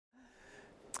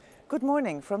Good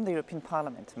morning from the European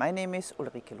Parliament. My name is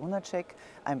MEP Lunacek.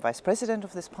 I'm Vice President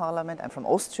of this Parliament. I'm from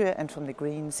Austria and from the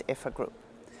Greens EFA Group.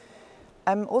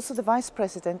 I'm also the Vice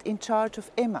President in charge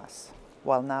of EMAS.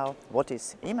 Well now, what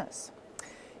is EMAS?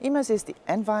 EMAS is the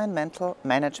Environmental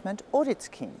Management Audit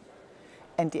Scheme.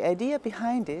 And the idea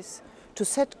behind is to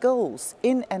set goals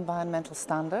in environmental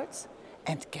standards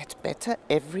and get better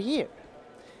every year.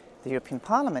 The European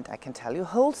Parliament, I can tell you,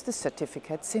 holds this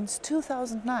certificate since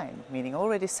 2009, meaning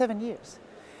already 7 years.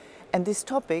 And this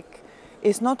topic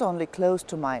is not only close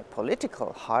to my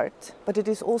political heart, but it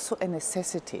is also a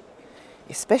necessity,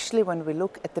 especially when we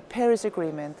look at the Paris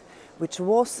Agreement, which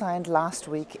was signed last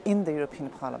week in the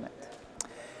European Parliament.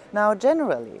 Now,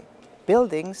 generally,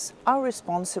 buildings are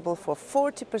responsible for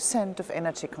 40% of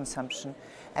energy consumption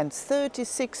and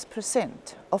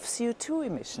 36% of CO2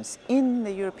 emissions in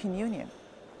the European Union.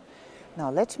 Now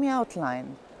let me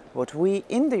outline what we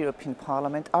in the European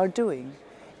Parliament are doing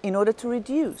in order to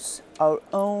reduce our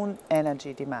own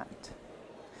energy demand.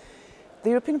 The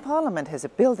European Parliament has a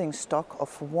building stock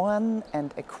of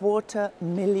 1.25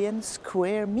 million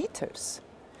square meters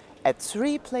at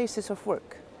 3 places of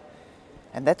work.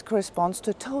 And that corresponds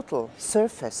to a total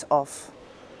surface of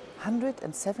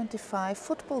 175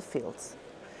 football fields,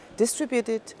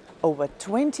 distributed over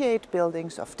 28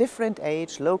 buildings of different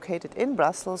age located in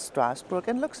Brussels, Strasbourg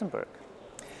and Luxembourg.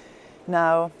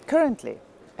 Now, currently,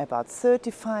 about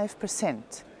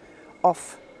 35%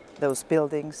 of those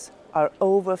buildings are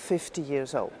over 50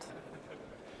 years old.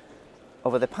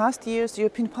 Over the past years, the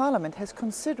European Parliament has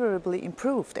considerably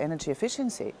improved energy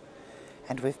efficiency,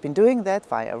 and we've been doing that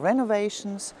via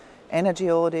renovations,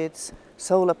 energy audits,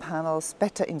 solar panels,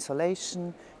 better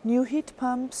insulation, new heat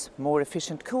pumps, more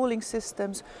efficient cooling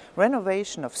systems,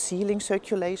 renovation of ceiling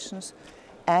circulations,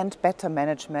 and better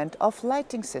management of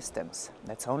lighting systems.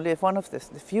 That's only one of the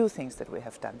few things that we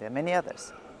have done. There are many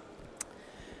others.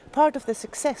 Part of the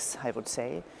success, I would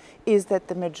say, is that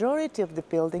the majority of the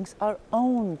buildings are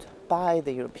owned by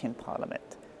the European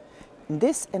Parliament.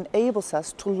 This enables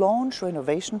us to launch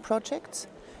renovation projects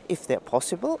if they're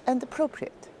possible and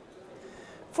appropriate.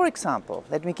 For example,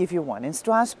 let me give you one. In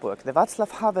Strasbourg, the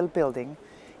Václav Havel building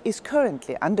is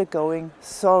currently undergoing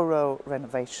thorough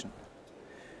renovation.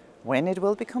 When it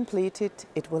will be completed,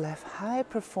 it will have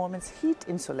high-performance heat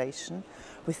insulation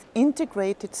with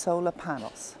integrated solar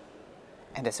panels.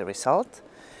 And as a result,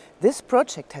 this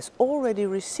project has already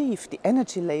received the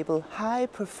energy label High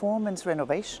Performance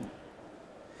Renovation.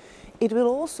 It will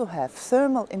also have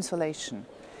thermal insulation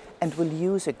and will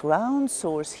use a ground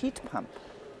source heat pump.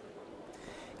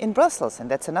 In Brussels,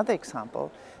 and that's another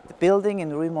example, the building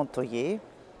in Rue Montoyer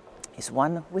is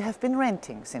one we have been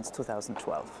renting since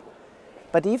 2012.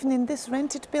 But even in this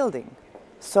rented building,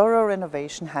 thorough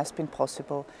renovation has been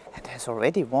possible and has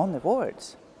already won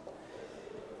awards.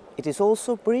 It is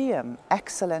also BREEAM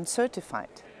Excellent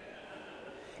certified.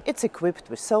 It's equipped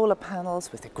with solar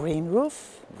panels with a green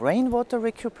roof, rainwater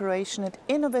recuperation and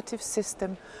innovative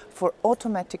system for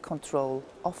automatic control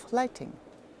of lighting.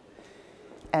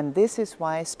 And this is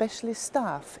why especially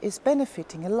staff is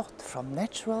benefiting a lot from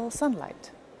natural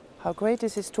sunlight. How great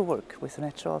is it to work with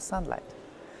natural sunlight?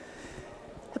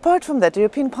 Apart from that, the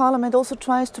European Parliament also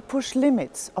tries to push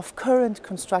limits of current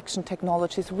construction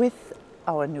technologies with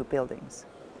our new buildings.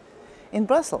 In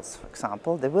Brussels, for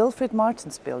example, the Wilfried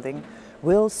Martens building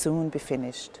will soon be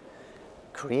finished,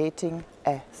 creating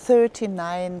a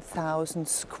 39,000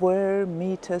 square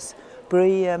meters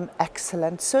BREEAM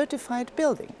Excellent certified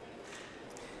building.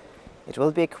 It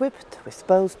will be equipped with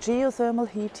both geothermal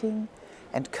heating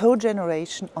and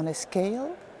cogeneration on a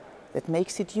scale that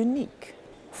makes it unique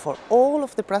for all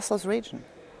of the Brussels region.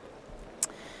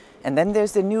 And then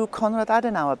there's the new Konrad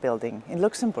Adenauer building in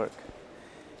Luxembourg.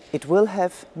 It will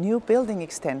have new building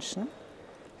extension,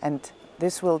 and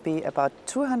this will be about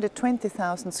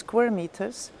 220,000 square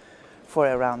meters for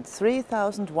around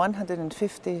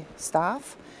 3,150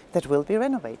 staff that will be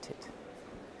renovated.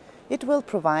 It will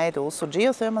provide also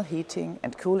geothermal heating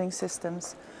and cooling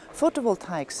systems,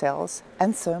 photovoltaic cells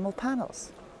and thermal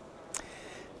panels.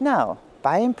 Now,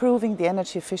 by improving the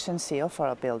energy efficiency of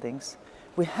our buildings,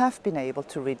 we have been able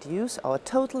to reduce our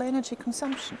total energy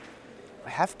consumption.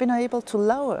 We have been able to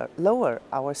lower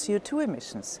our CO2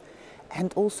 emissions,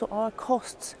 and also our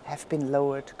costs have been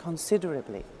lowered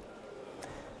considerably.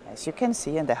 As you can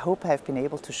see, and I hope I have been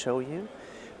able to show you,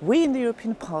 we in the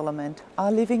European Parliament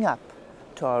are living up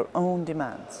to our own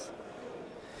demands.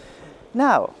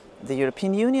 Now, the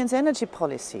European Union's energy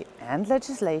policy and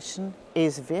legislation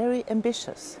is very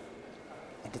ambitious,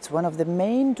 and it's one of the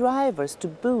main drivers to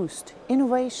boost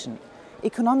innovation,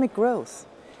 economic growth,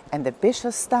 and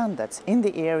ambitious standards in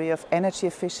the area of energy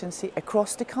efficiency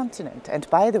across the continent. And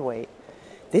by the way,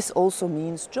 this also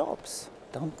means jobs.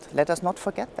 Let us not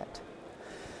forget that.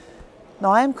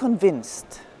 Now, I am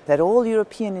convinced that all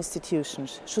European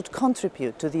institutions should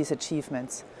contribute to these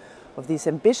achievements of these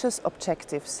ambitious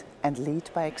objectives and lead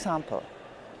by example.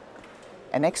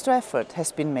 An extra effort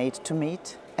has been made to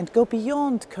meet and go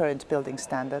beyond current building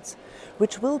standards,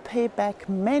 which will pay back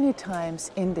many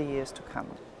times in the years to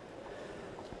come.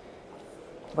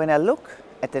 When I look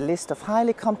at the list of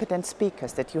highly competent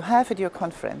speakers that you have at your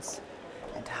conference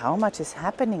and how much is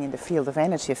happening in the field of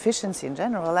energy efficiency in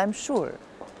general, I'm sure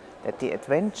that the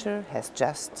adventure has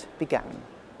just begun.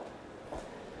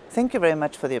 Thank you very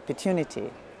much for the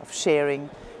opportunity of sharing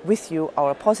with you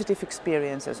our positive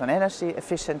experiences on energy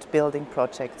efficient building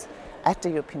projects at the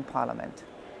European Parliament.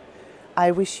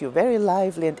 I wish you very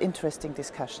lively and interesting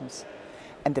discussions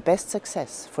and the best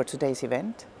success for today's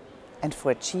event and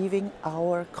for achieving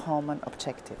our common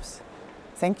objectives.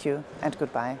 Thank you and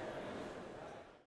goodbye.